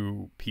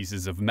few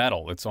pieces of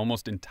metal. It's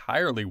almost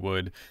entirely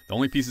wood. The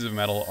only pieces of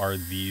metal are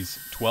these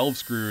 12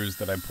 screws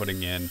that I'm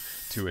putting in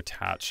to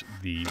attach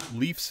the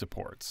leaf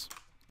supports.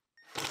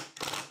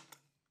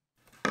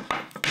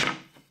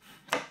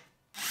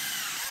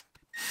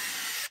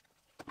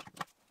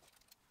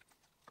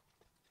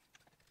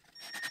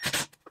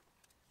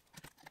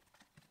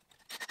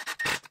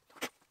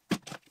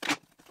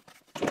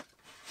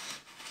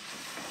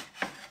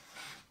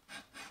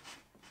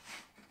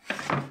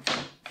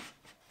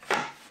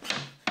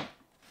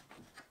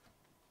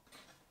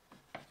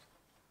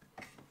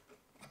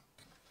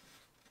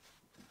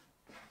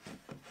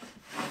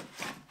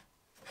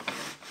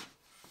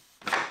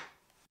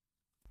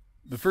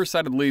 The first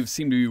side of the leaves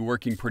seemed to be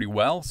working pretty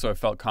well, so I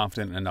felt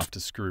confident enough to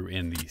screw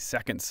in the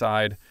second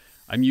side.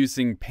 I'm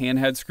using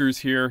panhead screws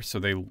here, so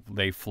they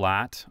lay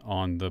flat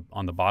on the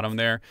bottom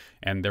there,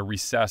 and they're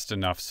recessed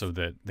enough so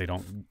that they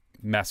don't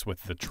mess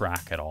with the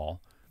track at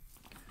all.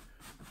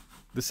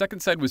 The second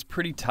side was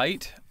pretty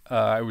tight.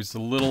 I was a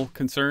little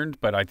concerned,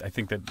 but I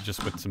think that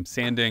just with some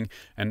sanding,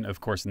 and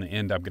of course in the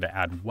end I'm going to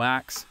add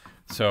wax,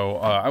 so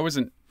I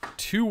wasn't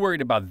too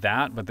worried about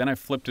that, but then I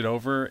flipped it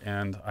over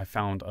and I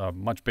found a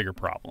much bigger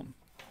problem.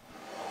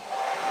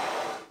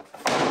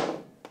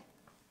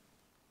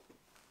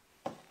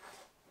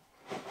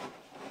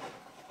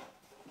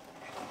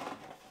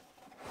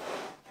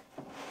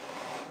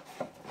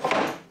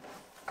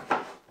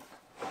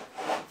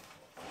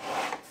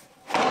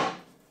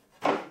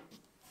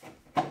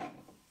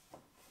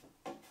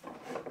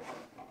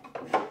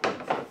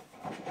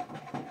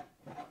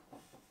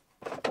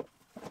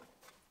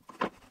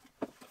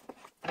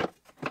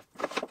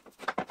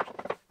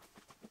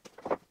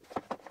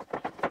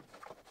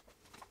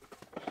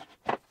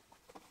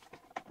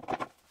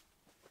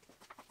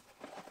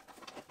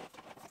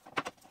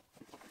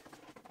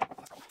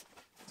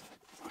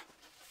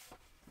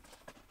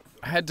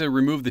 I had to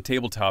remove the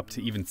tabletop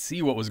to even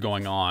see what was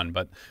going on,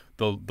 but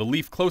the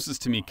leaf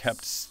closest to me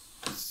kept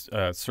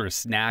sort of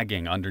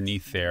snagging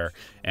underneath there.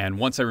 And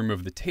once I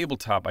removed the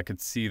tabletop, I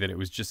could see that it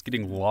was just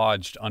getting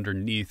lodged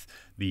underneath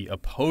the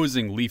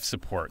opposing leaf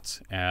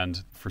supports.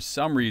 And for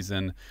some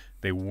reason,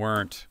 they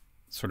weren't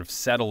sort of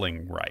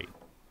settling right.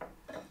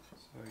 So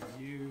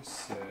you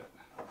sit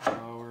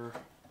lower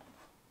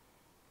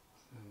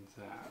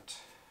than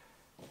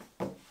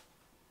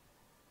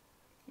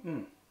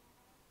that.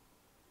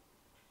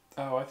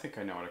 Oh, I think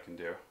I know what I can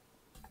do.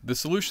 The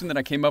solution that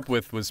I came up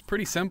with was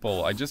pretty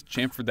simple. I just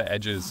chamfered the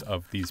edges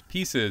of these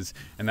pieces,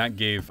 and that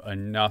gave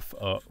enough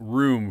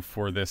room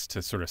for this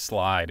to sort of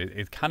slide.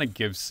 It kind of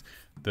gives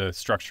the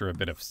structure a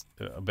bit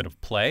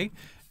of play,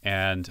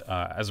 and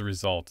as a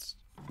result,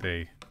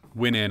 they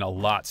went in a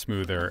lot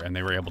smoother, and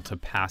they were able to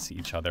pass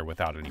each other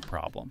without any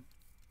problem.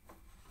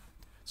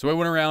 So I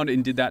went around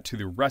and did that to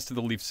the rest of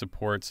the leaf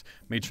supports,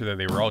 made sure that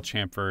they were all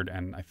chamfered,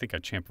 and I think I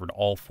chamfered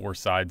all 4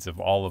 sides of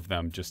all of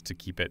them just to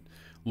keep it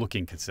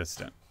looking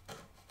consistent.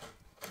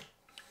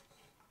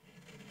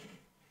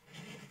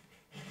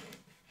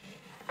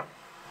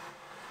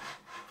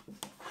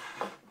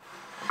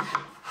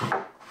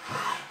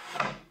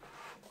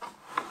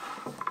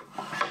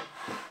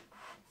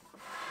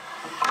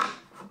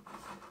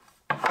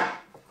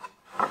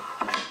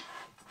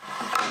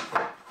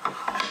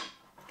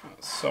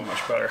 So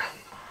much better.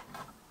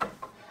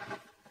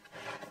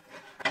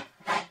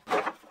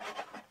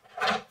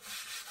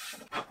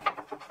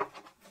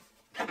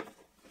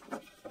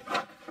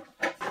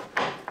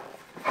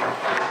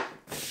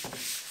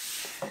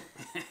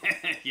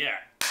 Yeah,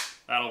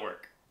 that'll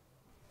work.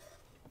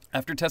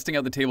 After testing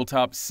out the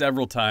tabletop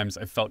several times,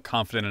 I felt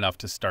confident enough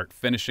to start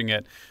finishing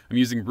it. I'm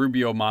using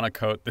Rubio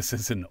Monocoat. This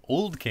is an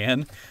old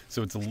can,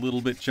 so it's a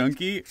little bit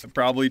chunky.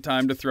 Probably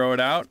time to throw it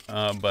out,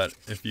 but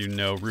if you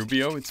know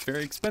Rubio, it's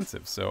very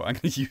expensive. So I'm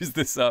going to use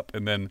this up,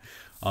 and then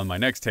on my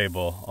next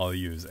table, I'll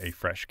use a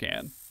fresh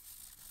can.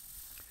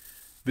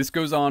 This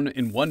goes on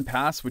in one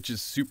pass, which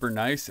is super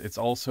nice. It's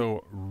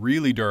also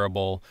really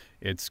durable.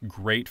 It's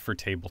great for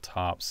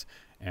tabletops.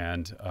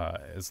 And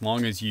as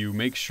long as you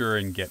make sure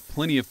and get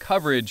plenty of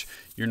coverage,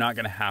 you're not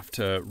going to have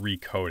to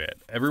recoat it.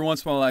 Every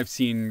once in a while I've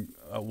seen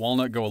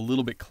walnut go a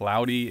little bit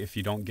cloudy if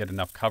you don't get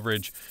enough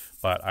coverage,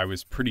 but I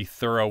was pretty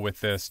thorough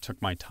with this,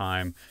 took my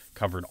time,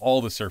 covered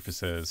all the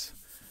surfaces,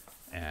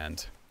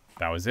 and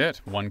that was it.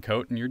 One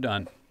coat and you're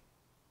done.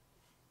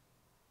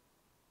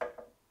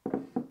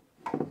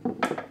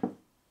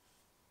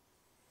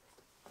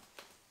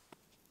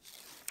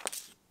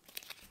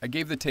 I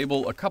gave the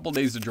table a couple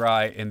days to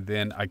dry and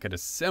then I could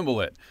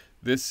assemble it.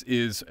 This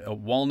is a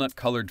walnut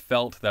colored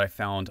felt that I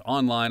found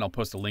online. I'll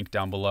post a link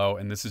down below,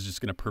 and this is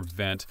just going to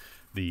prevent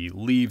the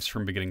leaves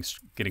from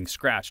getting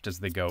scratched as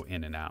they go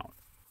in and out.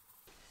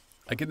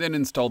 I can then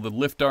install the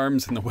lift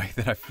arms in the way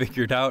that I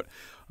figured out.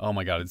 Oh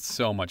my God, it's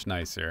so much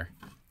nicer.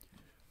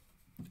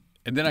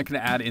 And then I can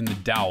add in the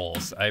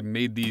dowels. I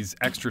made these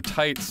extra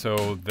tight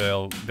so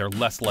they're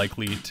less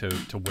likely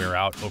to wear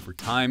out over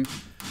time.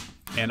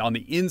 And on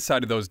the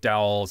inside of those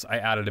dowels, I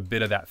added a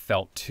bit of that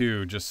felt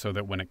too, just so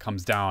that when it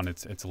comes down,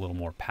 it's a little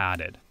more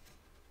padded.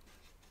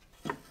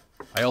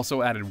 I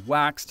also added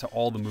wax to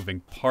all the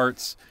moving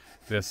parts.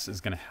 This is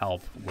going to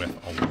help with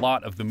a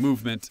lot of the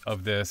movement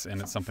of this,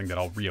 and it's something that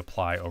I'll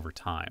reapply over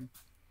time.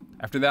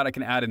 After that, I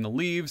can add in the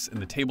leaves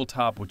and the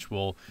tabletop, which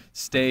will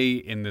stay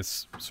in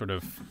this sort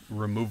of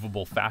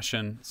removable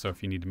fashion. So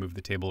if you need to move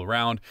the table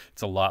around,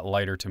 it's a lot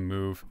lighter to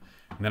move.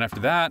 And then after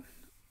that,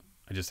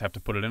 I just have to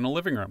put it in a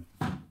living room.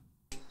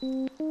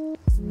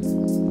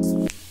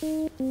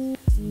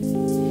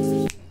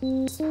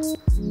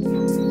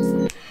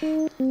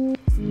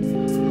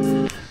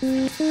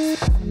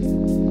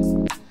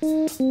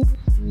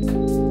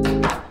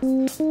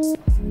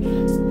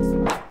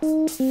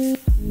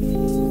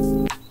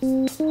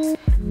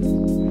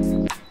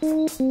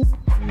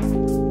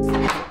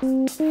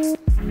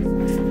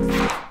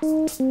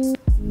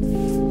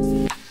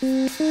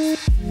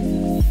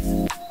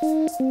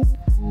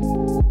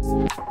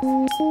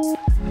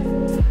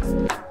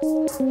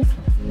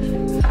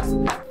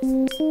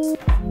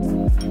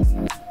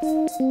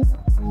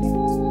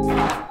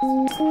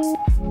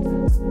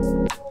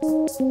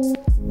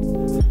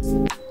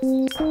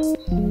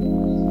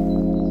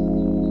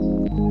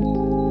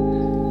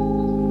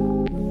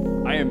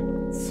 I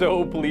am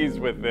so pleased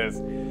with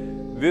this.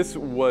 This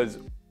was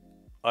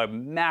a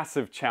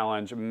massive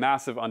challenge, a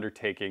massive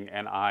undertaking,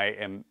 and I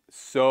am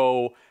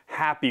so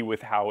happy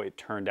with how it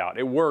turned out.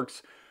 It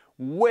works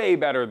way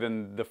better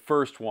than the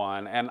first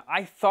one, and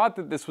I thought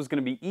that this was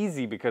going to be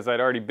easy because I'd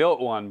already built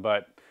one,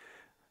 but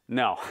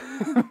no.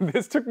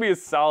 This took me a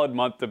solid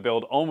month to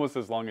build, almost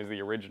as long as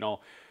the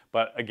original.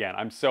 But again,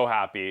 I'm so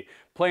happy.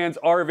 Plans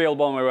are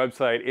available on my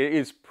website. It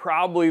is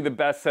probably the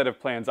best set of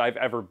plans I've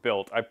ever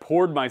built. I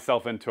poured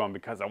myself into them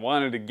because I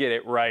wanted to get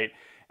it right,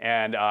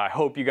 and I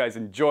hope you guys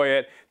enjoy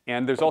it.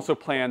 And there's also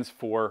plans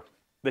for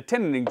the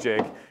tenon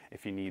jig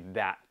if you need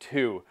that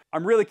too.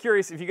 I'm really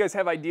curious if you guys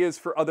have ideas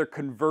for other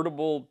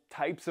convertible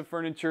types of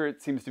furniture.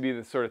 It seems to be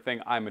the sort of thing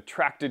I'm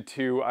attracted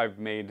to. I've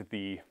made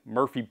the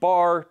Murphy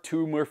bar,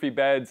 2 Murphy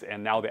beds,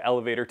 and now the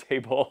elevator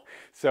table.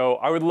 So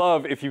I would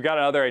love if you've got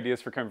other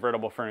ideas for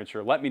convertible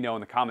furniture, let me know in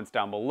the comments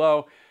down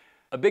below.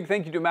 A big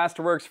thank you to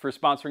Masterworks for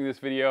sponsoring this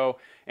video.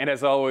 And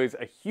as always,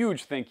 a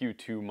huge thank you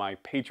to my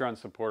Patreon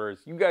supporters.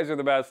 You guys are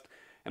the best,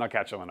 and I'll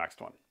catch you on the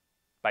next one.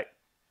 Bye.